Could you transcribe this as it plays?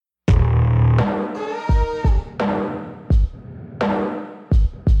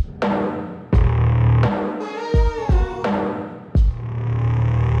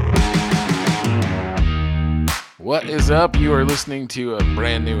What is up? You are listening to a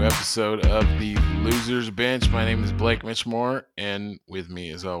brand new episode of the Losers Bench. My name is Blake Mitchmore, and with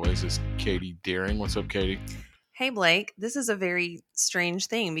me, as always, is Caty Deering. What's up, Caty? Hey, Blake. This is a very strange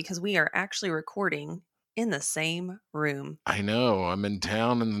thing because we are actually recording in the same room. I know. I'm in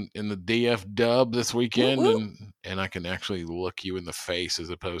town in the DF Dub this weekend, Whoop, whoop. and I can actually look you in the face as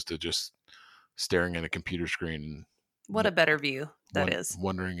opposed to just staring at a computer screen and What a better view that is.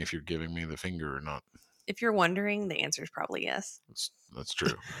 wondering if you're giving me the finger or not. If you're wondering, the answer is probably yes. That's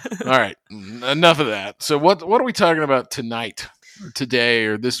true. All right, enough of that. So what are we talking about tonight, or today,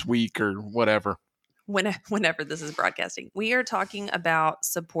 or this week, or whatever? Whenever this is broadcasting, we are talking about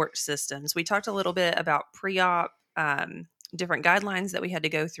support systems. We talked a little bit about pre-op, different guidelines that we had to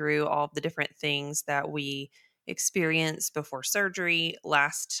go through, all of the different things that we experienced before surgery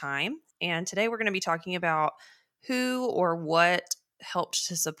last time. And today we're going to be talking about who or what helped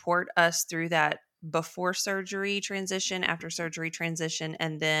to support us through that before surgery transition, after surgery transition,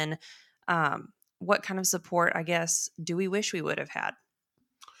 and then what kind of support, I guess, do we wish we would have had?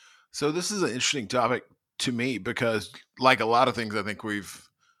 So this is an interesting topic to me because, like a lot of things I think we've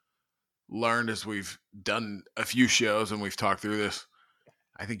learned as we've done a few shows and we've talked through this,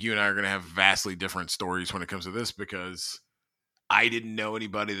 I think you and I are going to have vastly different stories when it comes to this because I didn't know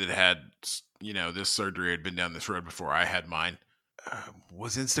anybody that had, this surgery had been down this road before I had mine.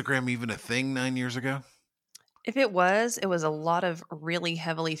 Was Instagram even a thing 9 years ago? If it was a lot of really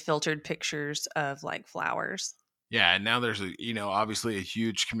heavily filtered pictures of like flowers. Yeah, and now there's obviously a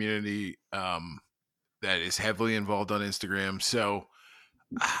huge community that is heavily involved on Instagram. So,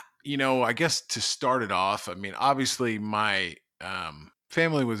 I guess to start it off, I mean, obviously my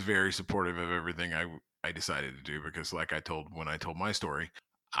family was very supportive of everything I decided to do because, like when I told my story,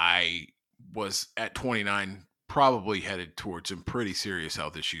 I was at 29 probably headed towards some pretty serious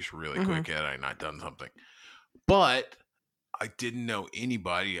health issues really quick had I not done something. But I didn't know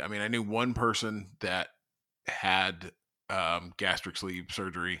anybody. I mean, I knew one person that had gastric sleeve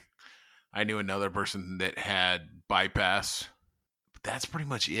surgery. I knew another person that had bypass. But that's pretty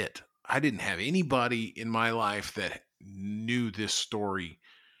much it. I didn't have anybody in my life that knew this story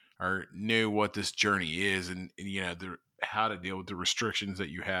or knew what this journey is and how to deal with the restrictions that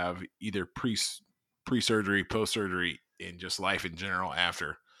you have either pre-surgery, post-surgery, and just life in general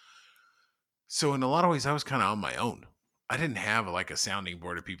after. So in a lot of ways, I was kind of on my own. I didn't have like a sounding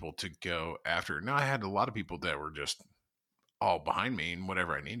board of people to go after. Now I had a lot of people that were just all behind me and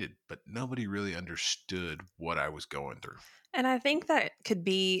whatever I needed, but nobody really understood what I was going through. And I think that could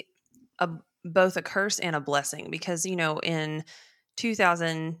be both a curse and a blessing because, in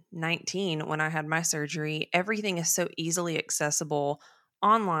 2019, when I had my surgery, everything is so easily accessible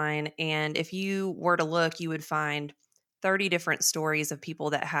online. And if you were to look, you would find 30 different stories of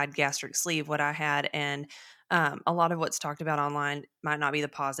people that had gastric sleeve, what I had. And a lot of what's talked about online might not be the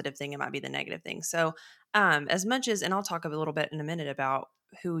positive thing. It might be the negative thing. So as much as, and I'll talk a little bit in a minute about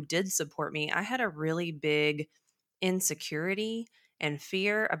who did support me, I had a really big insecurity and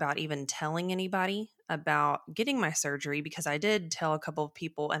fear about even telling anybody about getting my surgery because I did tell a couple of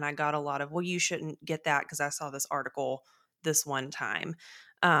people and I got a lot of, well, you shouldn't get that because I saw this article this one time.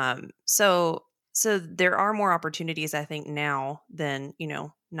 So there are more opportunities, I think, now than,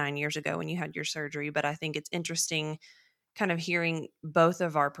 9 years ago when you had your surgery. But I think it's interesting kind of hearing both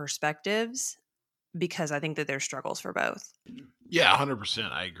of our perspectives because I think that there's struggles for both. Yeah,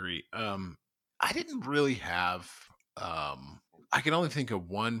 100%. I agree. I didn't really have, I can only think of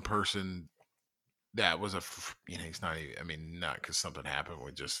one person that was he's not even, I mean, not because something happened.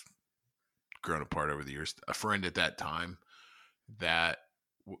 We just grown apart over the years. A friend at that time that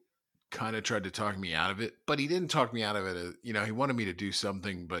kind of tried to talk me out of it, but he didn't talk me out of it. He wanted me to do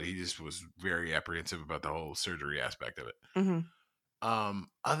something, but he just was very apprehensive about the whole surgery aspect of it. Mm-hmm.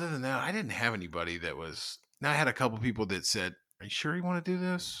 Other than that, I didn't have anybody that was. Now I had a couple people that said, "Are you sure you want to do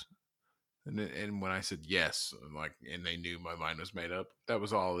this?" And when I said yes, and they knew my mind was made up, that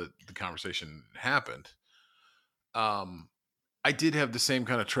was all that the conversation happened. I did have the same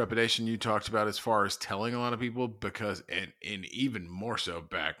kind of trepidation you talked about as far as telling a lot of people because, and even more so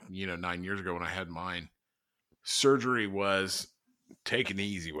back, 9 years ago when I had mine, surgery was taking the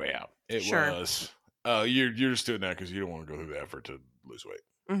easy way out. It was, you're just doing that because you don't want to go through the effort to lose weight.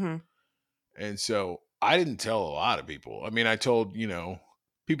 Mm-hmm. And so I didn't tell a lot of people. I mean, I told,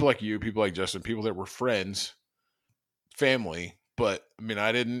 people like you, people like Justin, people that were friends, family, but I mean,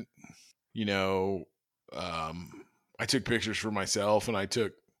 I didn't, I took pictures for myself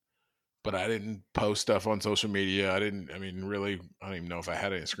but I didn't post stuff on social media. I don't even know if I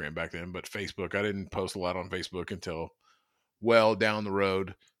had an Instagram back then, but Facebook, I didn't post a lot on Facebook until well down the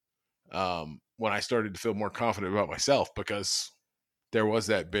road. when I started to feel more confident about myself, because there was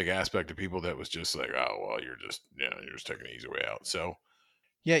that big aspect of people that was just like, oh, well, you're just taking the easy way out. So,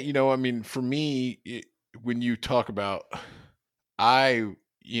 yeah, I mean, for me, when you talk about, I,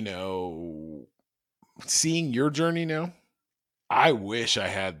 seeing your journey now, I wish I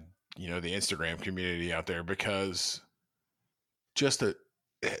had, the Instagram community out there, because just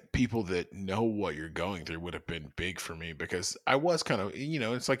people that know what you're going through would have been big for me, because I was kind of,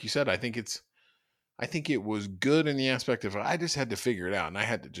 it's like you said, I think it was good in the aspect of I just had to figure it out and I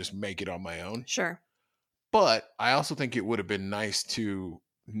had to just make it on my own. Sure. But I also think it would have been nice to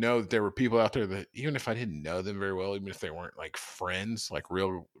know that there were people out there that, even if I didn't know them very well, even if they weren't like friends, like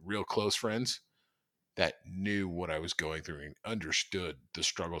real close friends, that knew what I was going through and understood the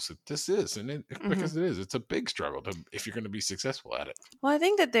struggles that this is. And Mhm. because it's a big struggle if you're going to be successful at it. Well, I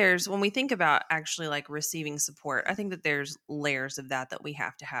think that when we think about actually like receiving support, I think that there's layers of that we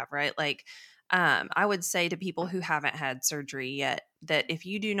have to have, right? Like, I would say to people who haven't had surgery yet that if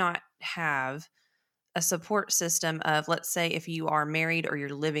you do not have a support system of, let's say, if you are married or you're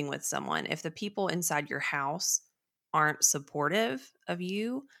living with someone, if the people inside your house aren't supportive of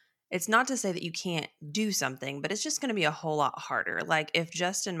you, it's not to say that you can't do something, but it's just going to be a whole lot harder. Like if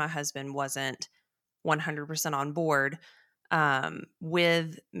Justin, my husband, wasn't 100% on board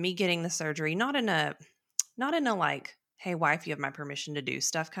with me getting the surgery, not in a like, hey wife, you have my permission to do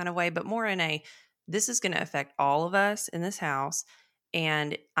stuff kind of way, but more in a, this is going to affect all of us in this house,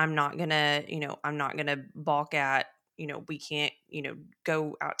 and I'm not going to balk at, we can't,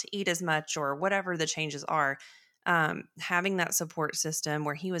 go out to eat as much or whatever the changes are. Having that support system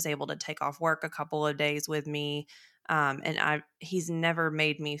where he was able to take off work a couple of days with me, and he's never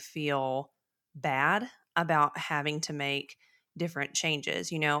made me feel bad about having to make different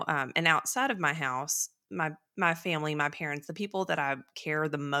changes, and outside of my house, my family, my parents, the people that I care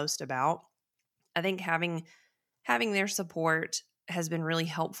the most about, I think having their support has been really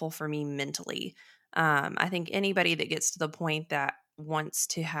helpful for me mentally. I think anybody that gets to the point that wants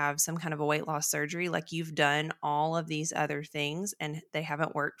to have some kind of a weight loss surgery, like you've done all of these other things and they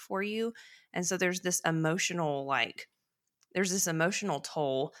haven't worked for you. And so there's this emotional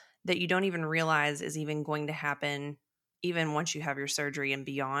toll that you don't even realize is even going to happen even once you have your surgery and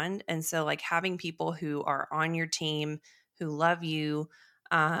beyond. And so like having people who are on your team, who love you,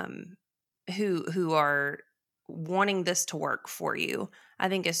 um, who are wanting this to work for you, I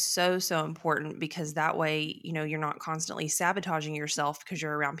think is so, so important, because that way, you're not constantly sabotaging yourself because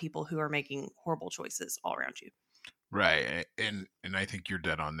you're around people who are making horrible choices all around you. Right. And I think you're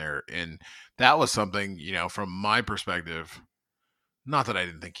dead on there. And that was something, from my perspective, not that I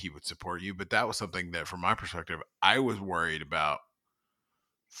didn't think he would support you, but that was something that, from my perspective, I was worried about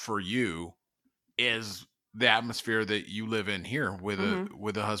for you, is the atmosphere that you live in here with a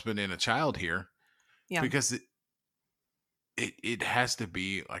Mhm. husband and a child here, Yeah. because it has to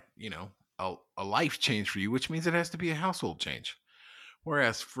be like, a life change for you, which means it has to be a household change.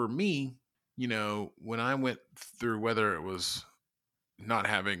 Whereas for me, when I went through, whether it was not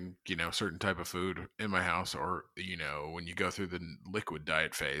having, certain type of food in my house, or, when you go through the liquid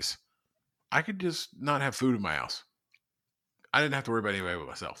diet phase, I could just not have food in my house. I didn't have to worry about anybody but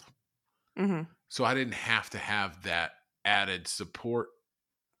myself. Mhm. So I didn't have to have that added support,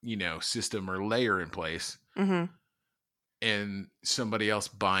 system or layer in place, Mhm. and somebody else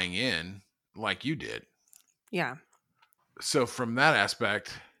buying in like you did. Yeah. So from that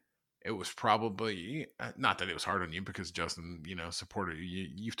aspect, it was probably not that it was hard on you, because Justin, supported you.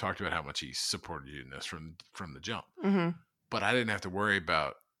 You've talked about how much he supported you in this from the jump. Mhm. But I didn't have to worry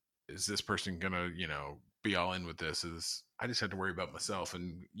about, is this person gonna, be all in with this? Is I just had to worry about myself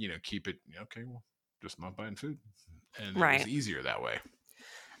and, keep it okay. Well, just not buying food, and it was Right. easier that way.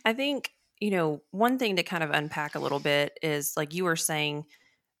 I think, one thing to kind of unpack a little bit is like you were saying,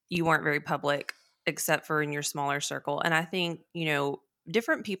 you weren't very public except for in your smaller circle. And I think,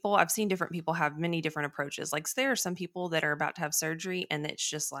 I've seen different people have many different approaches. Like there are some people that are about to have surgery and it's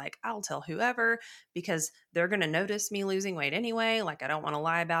just like, I'll tell whoever because they're going to notice me losing weight anyway. Like I don't want to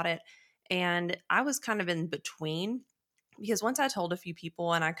lie about it. And I was kind of in between, because once I told a few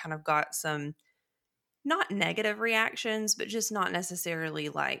people and I kind of got some not negative reactions, but just not necessarily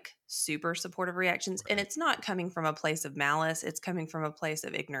like super supportive reactions. And Right. it's not coming from a place of malice, it's coming from a place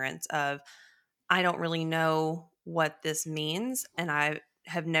of ignorance of, I don't really know what this means. And I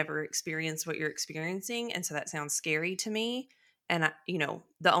have never experienced what you're experiencing. And so that sounds scary to me. And,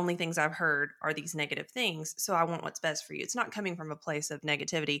 the only things I've heard are these negative things. So I want what's best for you. It's not coming from a place of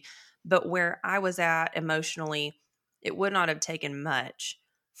negativity, but where I was at emotionally, it would not have taken much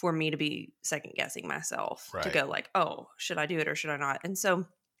for me to be second guessing myself to Right. go like, oh, should I do it or should I not? And so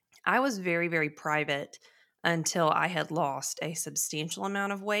I was very, very private until I had lost a substantial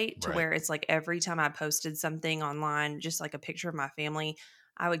amount of weight to Right. where it's like every time I posted something online, just like a picture of my family,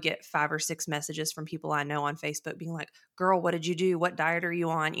 I would get 5 or 6 messages from people I know on Facebook being like, girl, what did you do? What diet are you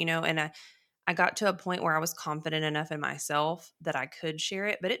on? And I got to a point where I was confident enough in myself that I could share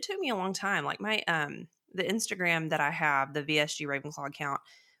it, but it took me a long time. Like the Instagram that I have, the VSG Ravenclaw account,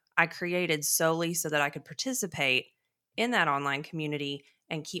 I created solely so that I could participate in that online community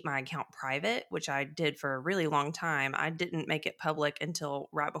and keep my account private, which I did for a really long time. I didn't make it public until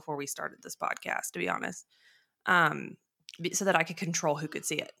right before we started this podcast, to be honest, um, so that I could control who could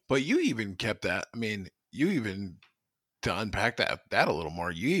see it. But you even kept that. I mean, you even to unpack that a little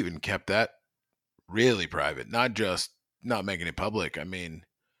more, you even kept that really private, not just not making it public. I mean,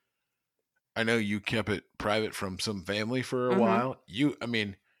 I know you kept it private from some family for a Hmm. while. I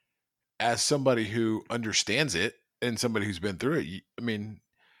mean, as somebody who understands it and somebody who's been through it, I mean,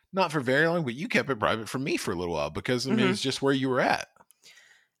 not for very long, but you kept it private from me for a little while because I mean, Hmm. it's just where you were at.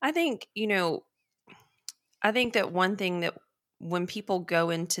 I think, I think that one thing that when people go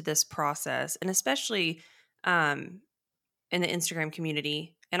into this process, and especially um, in the Instagram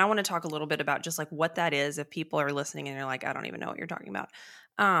community, and I want to talk a little bit about just like what that is if people are listening and they're like, I don't even know what you're talking about.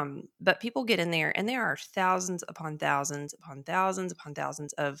 But people get in there and there are thousands upon thousands upon thousands upon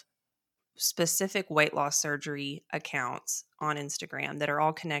thousands of specific weight loss surgery accounts on Instagram that are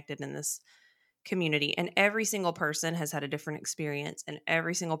all connected in this community. And every single person has had a different experience, and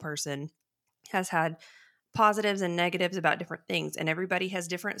every single person has had positives and negatives about different things. And everybody has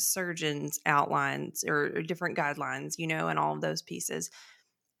different surgeons' outlines or different guidelines, and all of those pieces.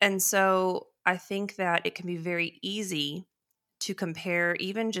 And so I think that it can be very easy to compare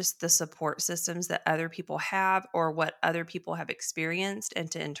even just the support systems that other people have or what other people have experienced,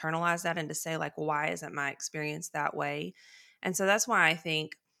 and to internalize that and to say, like, why isn't my experience that way? And so that's why I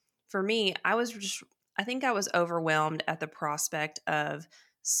think for me, I think I was overwhelmed at the prospect of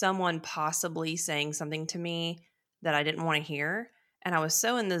someone possibly saying something to me that I didn't want to hear. And I was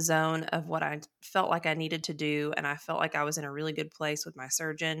so in the zone of what I felt like I needed to do. And I felt like I was in a really good place with my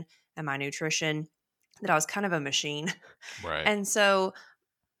surgeon and my nutrition, that I was kind of a machine. Right. And so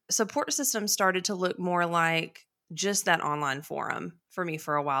support systems started to look more like just that online forum for me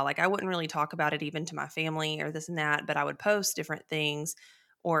for a while. Like I wouldn't really talk about it even to my family or this and that, but I would post different things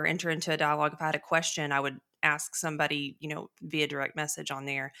or enter into a dialogue. If I had a question, I would ask somebody, via direct message on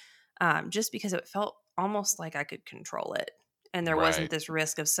there, just because it felt almost like I could control it. And there wasn't Right. this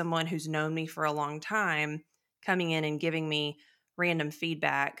risk of someone who's known me for a long time coming in and giving me random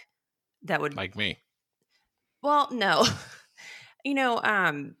feedback that would, Like me. well, no.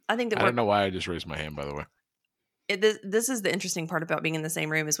 I think that I don't know why I just raised my hand, by the way. this is the interesting part about being in the same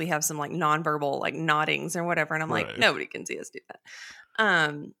room is we have some like nonverbal like noddings or whatever, and I'm like, Right. nobody can see us do that.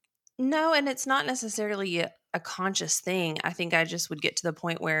 Um, no, and it's not necessarily a conscious thing. I think I just would get to the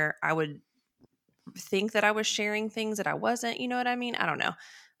point where I would think that I was sharing things that I wasn't. You know what I mean? I don't know.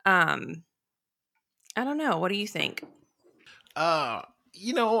 Um, I don't know. What do you think? Uh,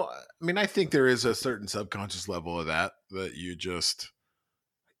 I mean, I think there is a certain subconscious level of that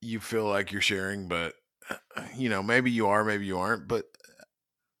you feel like you're sharing, but maybe you are, maybe you aren't, but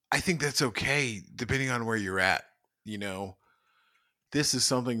I think that's okay depending on where you're at. You know, this is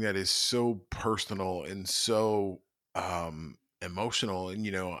something that is so personal and so emotional. And,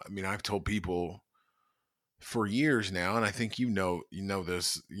 I mean, I've told people for years now, and I think you know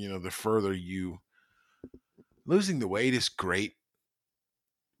this, the further you losing the weight is great,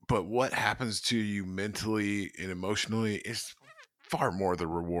 but what happens to you mentally and emotionally is far more the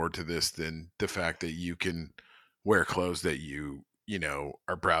reward to this than the fact that you can wear clothes that you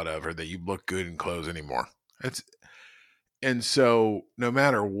are proud of, or that you look good in clothes anymore. It's And so no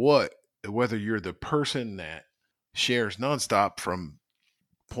matter what, whether you're the person that shares nonstop from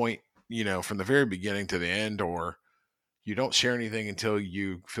from the very beginning to the end, or you don't share anything until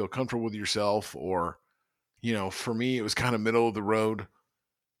you feel comfortable with yourself, or for me it was kind of middle of the road,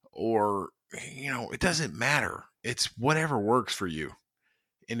 or it doesn't matter. It's whatever works for you,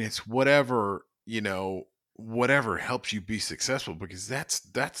 and it's whatever helps you be successful, because that's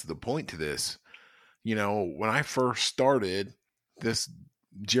the point to this. When I first started this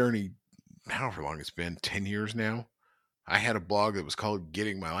journey, however long it's been, 10 years now, I had a blog that was called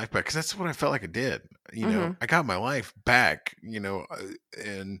Getting My Life Back, because that's what I felt like I did. Hmm. I got my life back,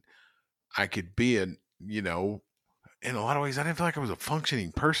 and I could be in a lot of ways, I didn't feel like I was a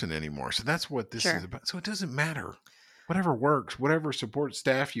functioning person anymore. So that's what this is Sure. about. So it doesn't matter. Whatever works, whatever support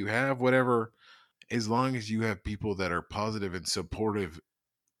staff you have, whatever, as long as you have people that are positive and supportive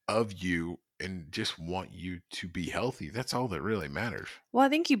of you and just want you to be healthy. That's all that really matters. Well, I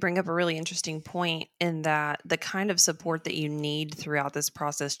think you bring up a really interesting point in that the kind of support that you need throughout this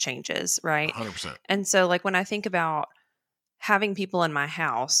process changes, right? 100%. And so, like, when I think about having people in my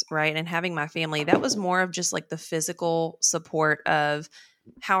house, right, and having my family, that was more of just like the physical support of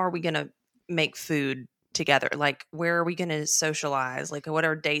how are we going to make food together? Like, where are we going to socialize? Like, what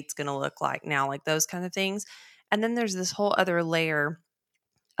are dates going to look like now? Like, those kind of things. And then there's this whole other layer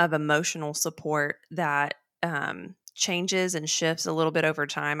of emotional support that changes and shifts a little bit over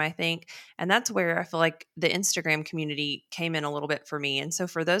time, I think. And that's where I feel like the Instagram community came in a little bit for me. And so,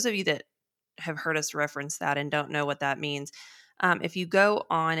 for those of you that have heard us reference that and don't know what that means, if you go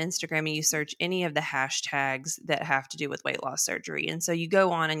on Instagram and you search any of the hashtags that have to do with weight loss surgery, and so you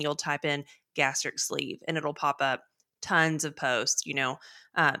go on and you'll type in gastric sleeve and it'll pop up tons of posts,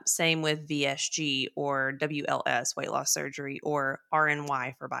 same with VSG or WLS, weight loss surgery, or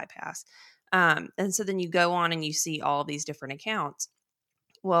RNY for bypass. And so then you go on and you see all these different accounts.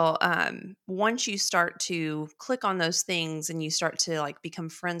 Well, once you start to click on those things and you start to like become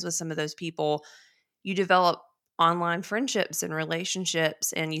friends with some of those people, you develop online friendships and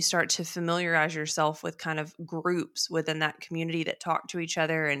relationships, and you start to familiarize yourself with kind of groups within that community that talk to each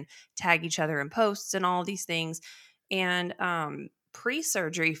other and tag each other in posts and all these things. And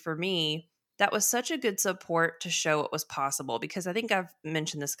pre-surgery for me, that was such a good support to show it was possible, because I think I've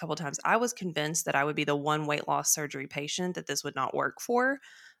mentioned this a couple of times. I was convinced that I would be the one weight loss surgery patient that this would not work for.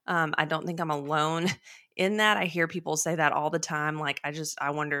 I don't think I'm alone in that. I hear people say that all the time. Like,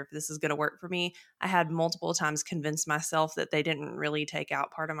 I wonder if this is going to work for me. I had multiple times convinced myself that they didn't really take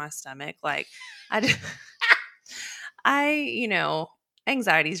out part of my stomach. Like, I, did-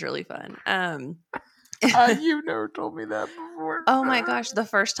 anxiety is really fun. You've never told me that before. Oh my gosh, the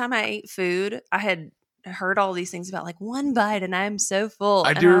first time I ate food, I had heard all these things about like one bite and I'm so full.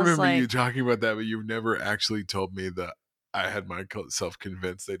 I And do I was remember you like, talking about that, but you've never actually told me that I had myself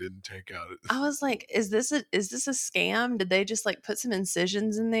convinced they didn't take out it. is this a scam? Did they just like put some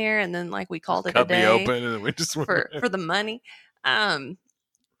incisions in there and then like we called it a Cut me day open and then we just went for the money? Um,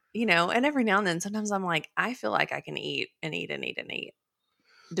 and every now and then sometimes I'm like, I feel like I can eat and eat and eat and eat,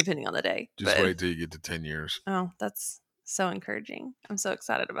 depending on the day. Just But wait till you get to 10 years. oh, that's so encouraging. I'm so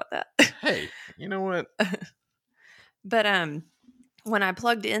excited about that. Hey, you know what? But when I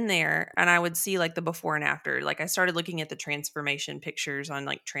plugged in there and I would see like the before and after, like I started looking at the transformation pictures on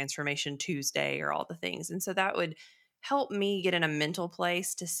like Transformation Tuesday or all the things. And so that would help me get in a mental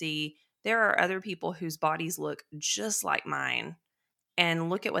place to see there are other people whose bodies look just like mine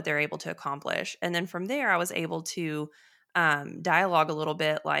and look at what they're able to accomplish. And then from there, I was able to dialogue a little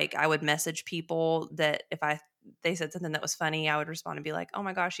bit. Like I would message people that if they said something that was funny, I would respond and be like, oh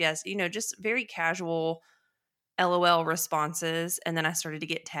my gosh, yes, just very casual LOL responses. And then I started to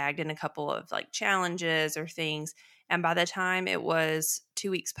get tagged in a couple of like challenges or things. And by the time it was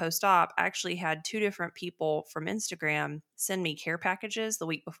 2 weeks post op, I actually had two different people from Instagram send me care packages the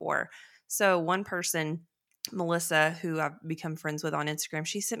week before. So one person, Melissa, who I've become friends with on Instagram,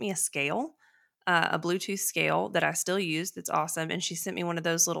 she sent me a scale, a Bluetooth scale that I still use. That's awesome. And she sent me one of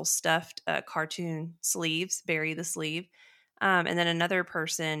those little stuffed cartoon sleeves, Barry the sleeve. And then another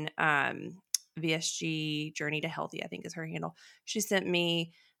person, VSG Journey to Healthy, I think is her handle. She sent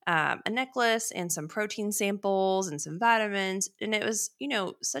me a necklace and some protein samples and some vitamins. And it was,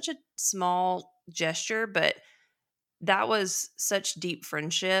 such a small gesture, but that was such deep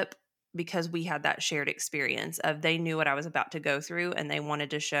friendship because we had that shared experience of they knew what I was about to go through and they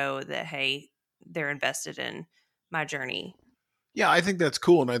wanted to show that, hey, they're invested in my journey. Yeah, I think that's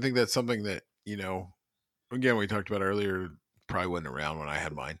cool. And I think that's something that, again, we talked about earlier, probably wasn't around when I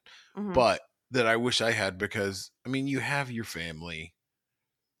had mine, Mm-hmm. but that I wish I had because, I mean, you have your family,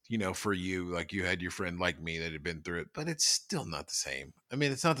 for you, like you had your friend like me that had been through it, but it's still not the same. I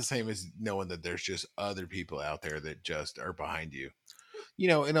mean, it's not the same as knowing that there's just other people out there that just are behind you.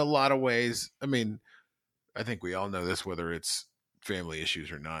 In a lot of ways, I mean, I think we all know this, whether it's family issues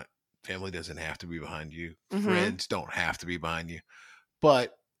or not. Family doesn't have to be behind you. Mm-hmm. Friends don't have to be behind you.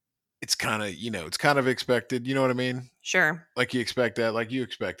 But it's kind of, it's kind of expected. You know what I mean? Sure. Like you expect that, like you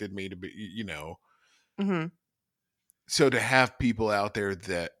expected me to be, Mm-hmm. So to have people out there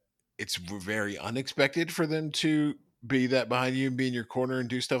that it's very unexpected for them to be that behind you and be in your corner and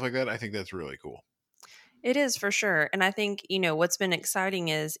do stuff like that, I think that's really cool. It is for sure. And I think, what's been exciting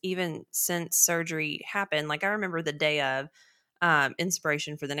is even since surgery happened, like I remember the day of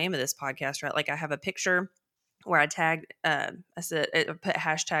inspiration for the name of this podcast, right? Like I have a picture where I tagged, I said, I put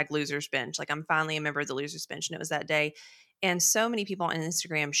hashtag losers bench. Like I'm finally a member of the losers bench. And it was that day. And so many people on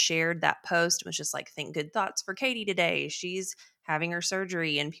Instagram shared that post. It was just like, think good thoughts for Caty today. She's having her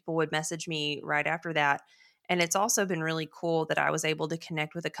surgery, and people would message me right after that. And it's also been really cool that I was able to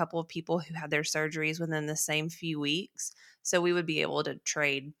connect with a couple of people who had their surgeries within the same few weeks. So we would be able to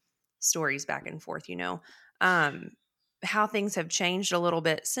trade stories back and forth, Um, how things have changed a little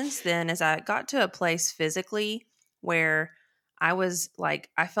bit since then is I got to a place physically where I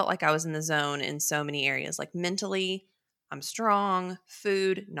felt like I was in the zone in so many areas. Like mentally, I'm strong,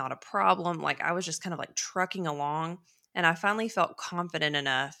 food, not a problem. Like I was just kind of like trucking along. And I finally felt confident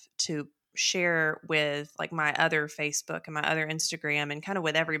enough to share with like my other Facebook and my other Instagram and kind of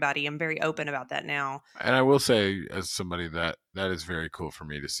with everybody. I'm very open about that now. And I will say, as somebody that is very cool for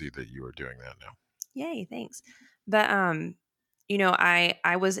me to see that you are doing that now. Yay, thanks. But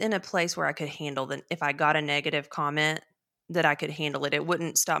I was in a place where I could handle that. If I got a negative comment, that I could handle it. It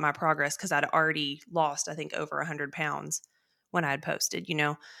wouldn't stop my progress because I'd already lost, I think, over 100 pounds when I had posted.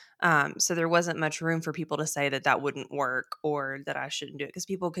 So there wasn't much room for people to say that that wouldn't work or that I shouldn't do it because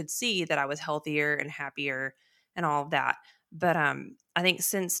people could see that I was healthier and happier and all of that. But I think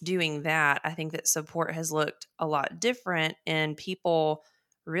since doing that, I think that support has looked a lot different in people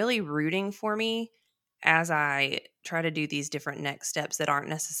really rooting for me as I try to do these different next steps that aren't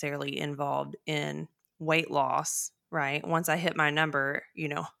necessarily involved in weight loss, right? Once I hit my number,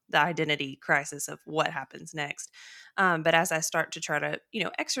 the identity crisis of what happens next. But as I start to try to,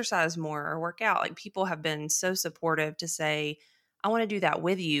 exercise more or work out, like people have been so supportive to say, I want to do that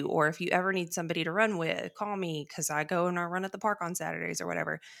with you. Or if you ever need somebody to run with, call me because I go and I run at the park on Saturdays or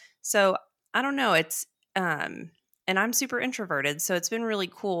whatever. So I don't know. And I'm super introverted. So it's been really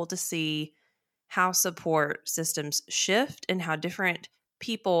cool to see how support systems shift and how different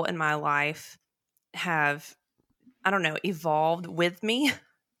people in my life have, I don't know, evolved with me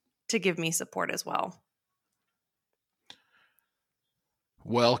to give me support as well.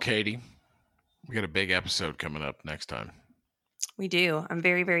 Well, Caty, we got a big episode coming up next time. We do. I'm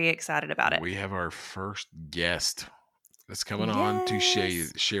very, very excited about it. We have our first guest that's coming on to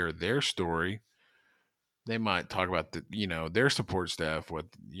Yes. share their story. They might talk about their support staff, what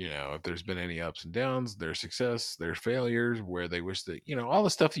if there's been any ups and downs, their success, their failures, where they wish that all the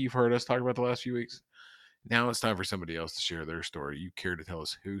stuff that you've heard us talk about the last few weeks. Now it's time for somebody else to share their story. You care to tell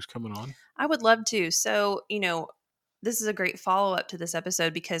us who's coming on? I would love to. So, this is a great follow up to this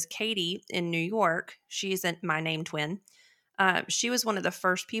episode because Caty in New York, she's my name twin. She was one of the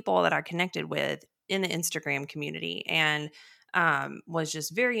first people that I connected with in the Instagram community and was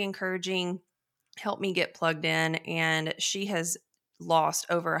just very encouraging, helped me get plugged in. And she has lost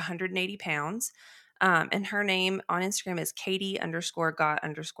over 180 pounds. And her name on Instagram is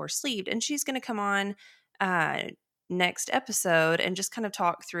Caty_got_sleeved. And she's going to come on uh, next episode and just kind of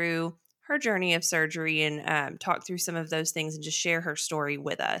talk through her journey of surgery and talk through some of those things and just share her story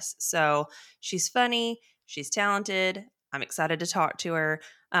with us. So she's funny, she's talented. I'm excited to talk to her.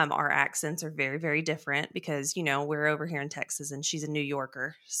 Our accents are very, very different because, we're over here in Texas and she's a New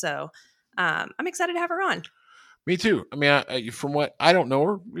Yorker. So I'm excited to have her on. Me too. I mean, from what I don't know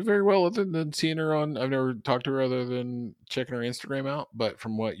her very well, other than seeing her on, I've never talked to her other than checking her Instagram out. But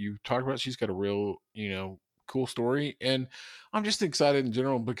from what you talked about, she's got a real, cool story, and I'm just excited in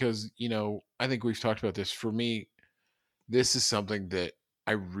general because I think we've talked about this. For me, this is something that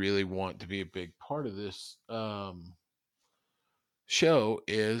I really want to be a big part of this show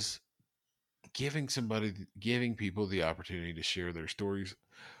is giving people the opportunity to share their stories,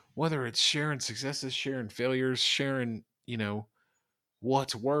 whether it's sharing successes, sharing failures, sharing,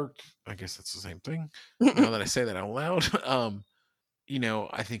 what's worked. I guess that's the same thing. Now that I say that out loud,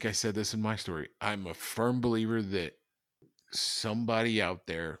 I think I said this in my story. I'm a firm believer that somebody out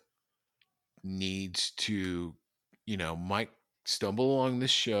there needs to, might stumble along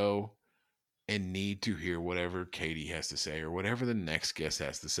this show and need to hear whatever Caty has to say or whatever the next guest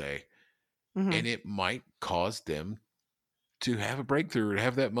has to say. Mm-hmm. And it might cause them to have a breakthrough or to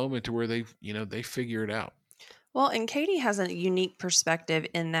have that moment to where they figure it out. Well, and Caty has a unique perspective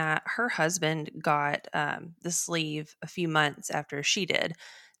in that her husband got the sleeve a few months after she did.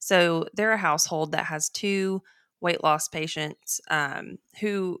 So they're a household that has two weight loss patients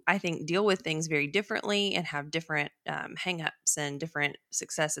who I think deal with things very differently and have different hangups and different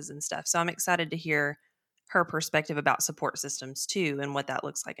successes and stuff. So I'm excited to hear her perspective about support systems too and what that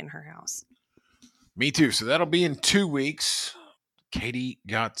looks like in her house. Me too. So that'll be in 2 weeks. Caty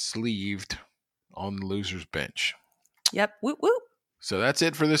got sleeved on the loser's bench. Yep. Whoop whoop. So that's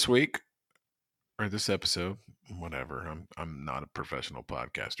it for this week or this episode. Whatever. I'm not a professional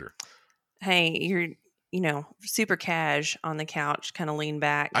podcaster. Hey, super cash on the couch, kind of lean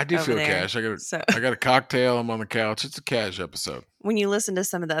back I do over feel there. cash. I So got a cocktail. I'm on the couch. It's a cash episode. when you listen to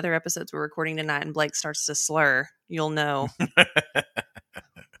some of the other episodes we're recording tonight and Blake starts to slur, you'll know.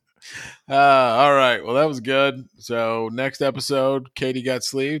 All right. Well, that was good. So next episode, Caty got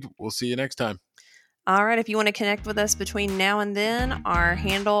sleeved. We'll see you next time. All right. If you want to connect with us between now and then, our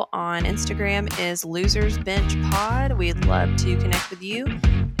handle on Instagram is Losers Bench Pod. We'd love to connect with you.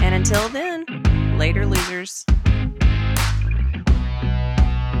 And until then, later, losers.